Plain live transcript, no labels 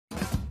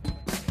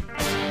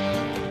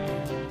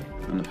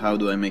and how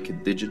do I make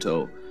it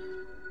digital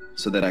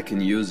so that I can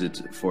use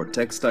it for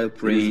textile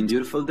print. It's a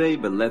beautiful day,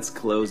 but let's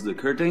close the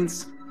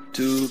curtains.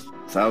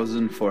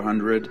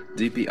 2400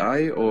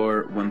 dpi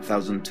or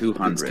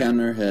 1200? The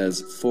scanner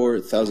has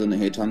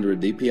 4800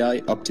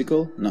 dpi,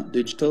 optical, not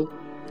digital.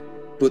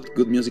 Put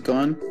good music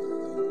on.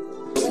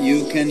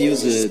 You can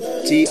use a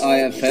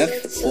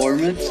TIFF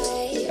format,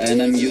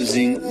 and I'm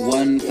using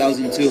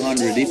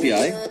 1200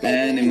 dpi,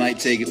 and it might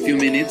take a few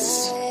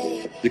minutes.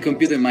 The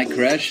computer might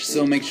crash,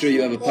 so make sure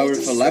you have a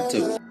powerful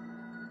laptop.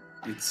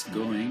 It's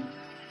going.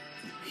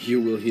 You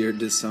will hear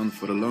this sound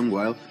for a long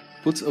while.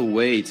 Put a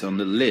weight on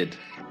the lid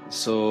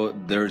so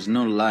there's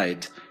no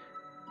light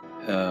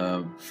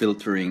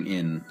filtering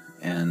in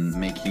and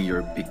making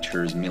your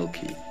pictures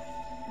milky.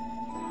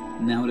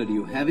 Now that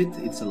you have it,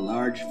 it's a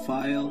large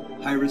file,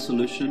 high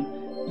resolution.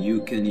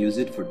 You can use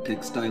it for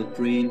textile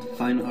print,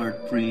 fine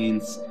art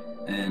prints,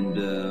 and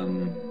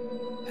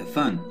have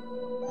fun.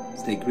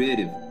 Stay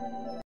creative.